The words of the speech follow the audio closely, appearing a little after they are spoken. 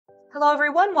Hello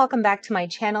everyone, welcome back to my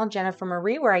channel, Jennifer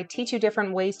Marie, where I teach you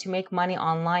different ways to make money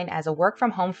online as a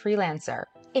work-from-home freelancer.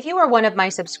 If you are one of my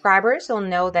subscribers, you'll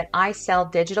know that I sell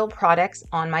digital products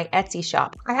on my Etsy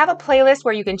shop. I have a playlist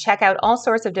where you can check out all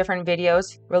sorts of different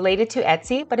videos related to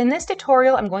Etsy, but in this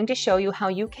tutorial, I'm going to show you how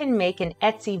you can make an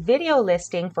Etsy video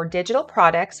listing for digital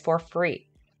products for free.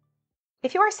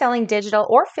 If you are selling digital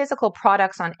or physical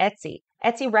products on Etsy,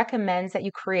 Etsy recommends that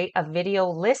you create a video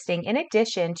listing in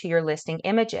addition to your listing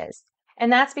images.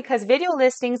 And that's because video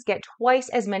listings get twice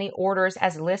as many orders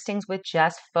as listings with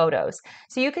just photos.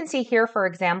 So you can see here, for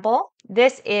example,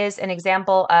 this is an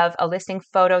example of a listing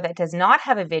photo that does not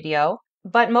have a video,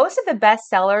 but most of the best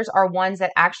sellers are ones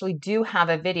that actually do have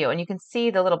a video. And you can see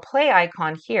the little play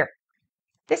icon here.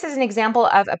 This is an example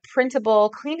of a printable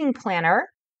cleaning planner.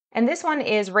 And this one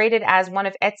is rated as one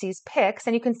of Etsy's picks.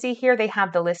 And you can see here they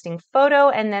have the listing photo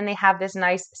and then they have this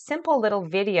nice simple little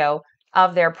video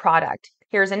of their product.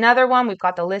 Here's another one. We've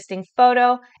got the listing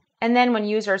photo. And then when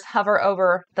users hover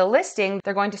over the listing,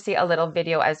 they're going to see a little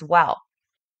video as well.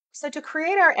 So to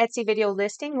create our Etsy video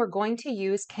listing, we're going to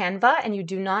use Canva, and you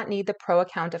do not need the pro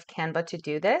account of Canva to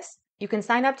do this. You can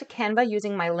sign up to Canva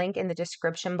using my link in the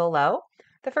description below.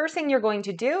 The first thing you're going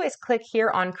to do is click here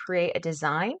on Create a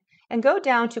Design and go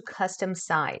down to Custom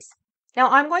Size. Now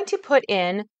I'm going to put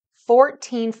in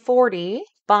 1440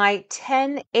 by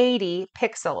 1080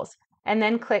 pixels and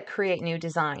then click Create New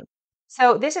Design.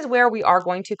 So this is where we are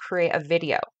going to create a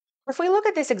video. If we look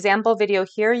at this example video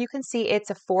here, you can see it's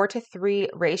a 4:3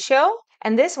 ratio,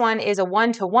 and this one is a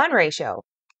 1:1 ratio.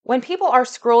 When people are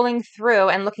scrolling through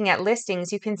and looking at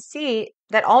listings, you can see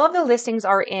that all of the listings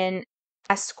are in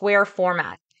a square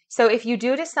format. So if you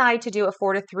do decide to do a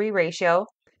 4:3 ratio,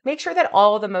 make sure that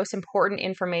all of the most important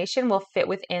information will fit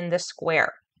within the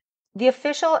square. The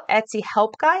official Etsy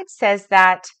help guide says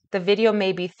that the video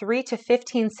may be 3 to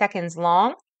 15 seconds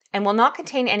long and will not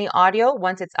contain any audio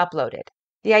once it's uploaded.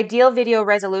 The ideal video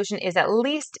resolution is at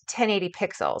least 1080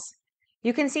 pixels.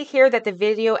 You can see here that the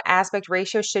video aspect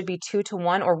ratio should be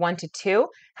 2:1 or 1:2.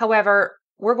 However,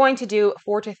 we're going to do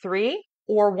 4:3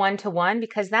 or 1:1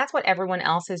 because that's what everyone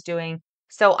else is doing.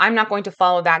 So I'm not going to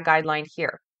follow that guideline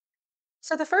here.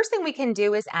 So the first thing we can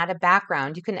do is add a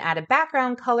background. You can add a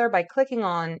background color by clicking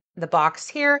on the box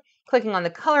here, clicking on the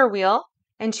color wheel,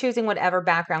 and choosing whatever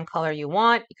background color you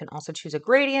want. You can also choose a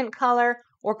gradient color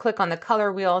or click on the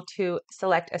color wheel to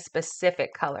select a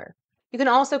specific color. You can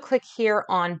also click here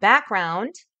on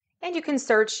background and you can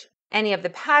search any of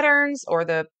the patterns or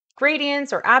the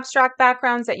gradients or abstract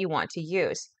backgrounds that you want to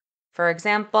use. For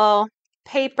example,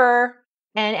 paper,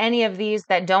 and any of these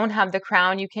that don't have the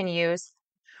crown you can use.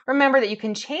 Remember that you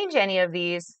can change any of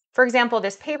these. For example,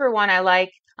 this paper one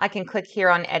I can click here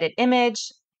on Edit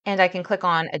Image and I can click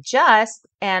on Adjust,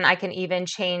 and I can even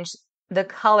change the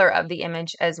color of the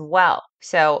image as well.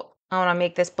 So I want to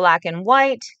make this black and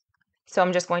white. So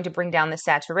I'm just going to bring down the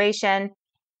saturation.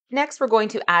 Next, we're going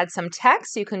to add some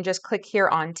text. You can just click here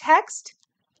on Text,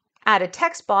 add a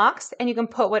text box, and you can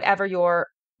put whatever your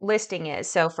listing is.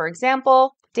 So for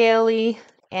example, daily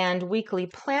and weekly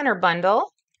planner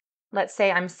bundle. Let's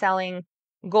say I'm selling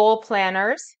goal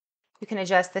planners. You can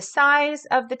adjust the size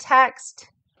of the text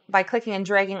by clicking and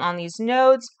dragging on these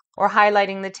nodes or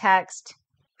highlighting the text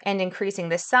and increasing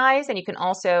the size. And you can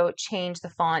also change the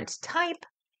font type.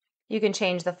 You can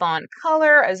change the font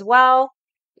color as well.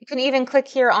 You can even click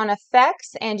here on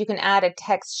effects and you can add a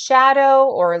text shadow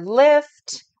or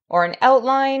lift or an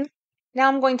outline. Now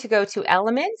I'm going to go to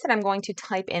elements and I'm going to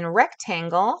type in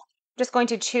rectangle. I'm just going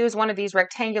to choose one of these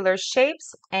rectangular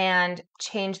shapes and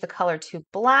change the color to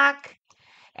black.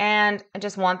 And I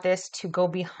just want this to go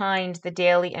behind the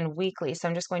daily and weekly. So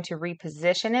I'm just going to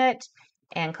reposition it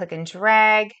and click and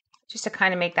drag just to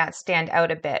kind of make that stand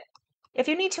out a bit. If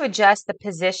you need to adjust the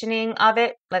positioning of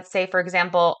it, let's say, for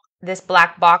example, this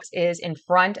black box is in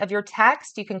front of your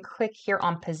text, you can click here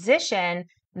on position,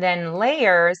 then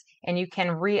layers, and you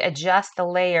can readjust the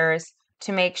layers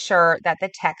to make sure that the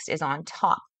text is on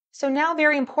top. So now,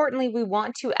 very importantly, we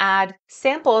want to add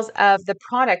samples of the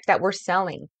product that we're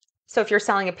selling. So if you're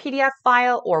selling a PDF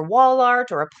file or wall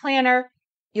art or a planner,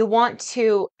 you'll want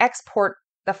to export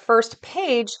the first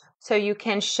page so you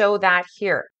can show that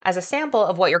here as a sample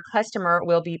of what your customer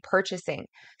will be purchasing.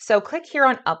 So click here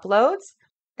on Uploads,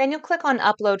 then you'll click on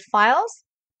Upload Files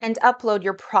and upload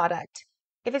your product.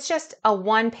 If it's just a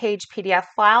one-page PDF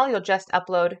file, you'll just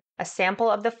upload a sample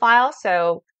of the file,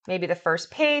 so maybe the first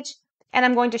page, and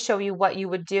I'm going to show you what you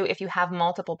would do if you have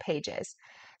multiple pages.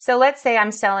 So let's say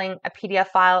I'm selling a PDF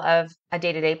file of a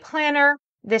day-to-day planner.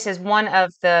 This is one of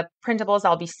the printables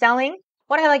I'll be selling.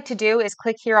 What I like to do is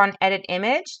click here on Edit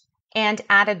Image and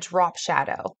add a drop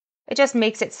shadow. It just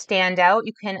makes it stand out.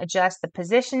 You can adjust the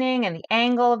positioning and the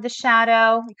angle of the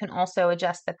shadow. You can also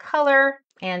adjust the color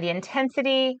and the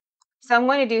intensity. So I'm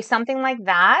going to do something like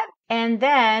that, and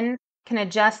then can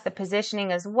adjust the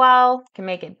positioning as well. Can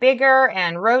make it bigger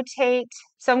and rotate.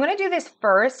 So I'm going to do this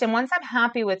first, and once I'm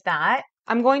happy with that,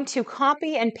 I'm going to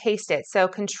copy and paste it. So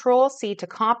Control C to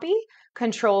copy,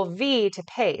 Control V to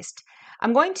paste.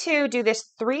 I'm going to do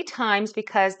this 3 times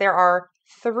because there are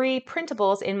 3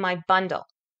 printables in my bundle.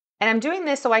 And I'm doing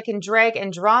this so I can drag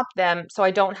and drop them so I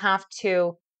don't have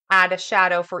to add a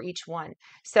shadow for each one.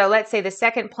 So let's say the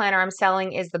second planner I'm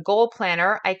selling is the goal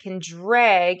planner. I can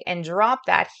drag and drop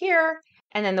that here,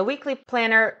 and then the weekly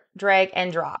planner, drag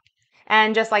and drop.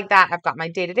 And just like that, I've got my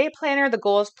day-to-day planner, the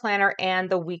goals planner, and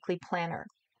the weekly planner.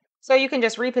 So you can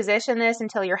just reposition this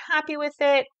until you're happy with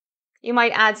it. You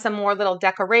might add some more little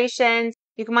decorations.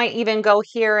 You might even go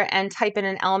here and type in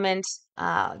an element,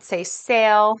 say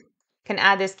sale. You can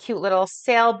add this cute little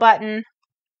sale button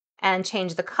and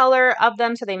change the color of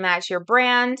them so they match your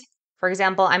brand. For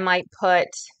example, I might put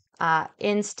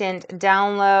instant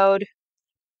download.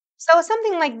 So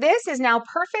something like this is now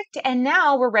perfect, and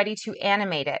now we're ready to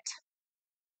animate it.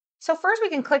 So first we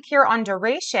can click here on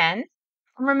duration.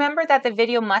 Remember that the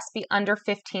video must be under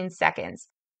 15 seconds.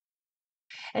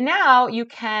 And now you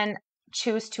can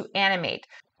choose to animate.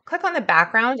 Click on the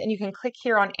background and you can click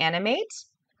here on animate,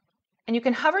 and you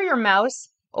can hover your mouse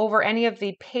over any of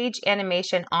the page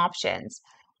animation options.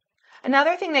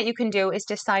 Another thing that you can do is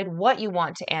decide what you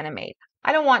want to animate.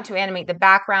 I don't want to animate the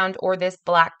background or this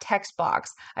black text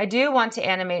box. I do want to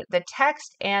animate the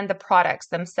text and the products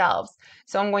themselves.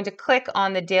 So I'm going to click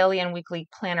on the daily and weekly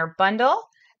planner bundle,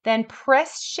 then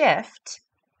press Shift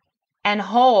and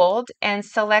hold and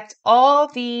select all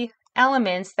the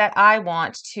elements that I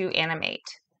want to animate.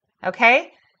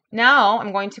 Okay, now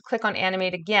I'm going to click on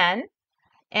animate again,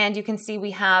 and you can see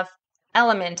we have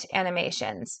element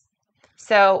animations.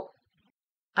 So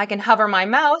I can hover my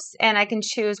mouse and I can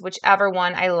choose whichever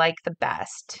one I like the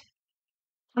best.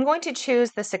 I'm going to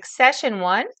choose the succession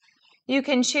one. You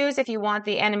can choose if you want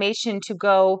the animation to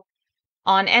go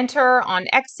on enter, on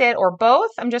exit, or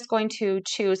both. I'm just going to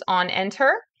choose on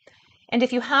enter. And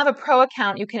if you have a pro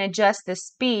account, you can adjust the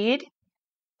speed.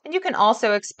 And you can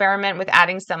also experiment with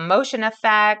adding some motion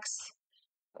effects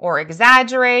or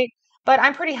exaggerate, but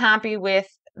I'm pretty happy with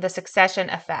the succession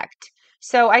effect.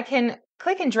 So I can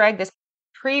click and drag this,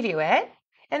 preview it,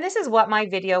 and this is what my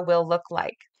video will look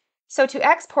like. So to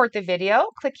export the video,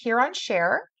 click here on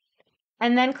share,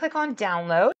 and then click on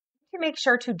download. You can make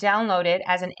sure to download it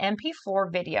as an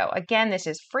MP4 video. Again, this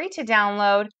is free to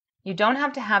download. You don't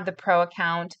have to have the pro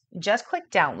account, just click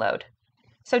download.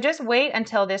 So just wait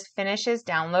until this finishes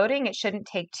downloading. It shouldn't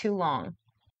take too long.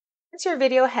 Once your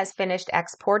video has finished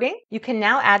exporting, you can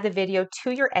now add the video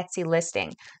to your Etsy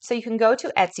listing. So you can go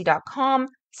to Etsy.com,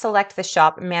 select the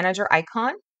shop manager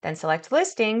icon, then select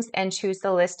listings and choose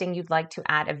the listing you'd like to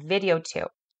add a video to.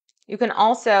 You can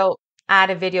also add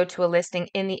a video to a listing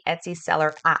in the Etsy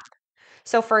seller app.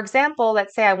 So for example,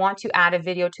 let's say I want to add a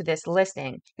video to this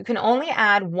listing. You can only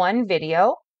add one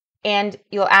video, and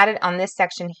you'll add it on this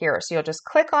section here. So you'll just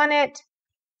click on it,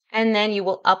 and then you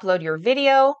will upload your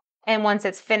video. And once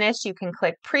it's finished, you can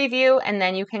click preview, and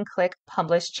then you can click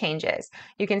publish changes.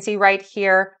 You can see right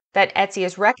here that Etsy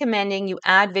is recommending you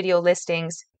add video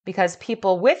listings because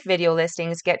people with video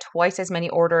listings get twice as many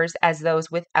orders as those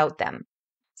without them.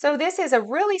 So this is a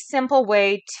really simple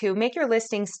way to make your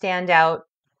listing stand out.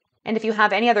 And if you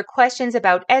have any other questions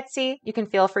about Etsy, you can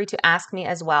feel free to ask me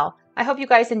as well. I hope you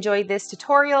guys enjoyed this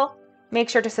tutorial. Make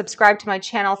sure to subscribe to my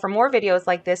channel for more videos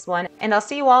like this one, and I'll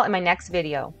see you all in my next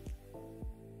video.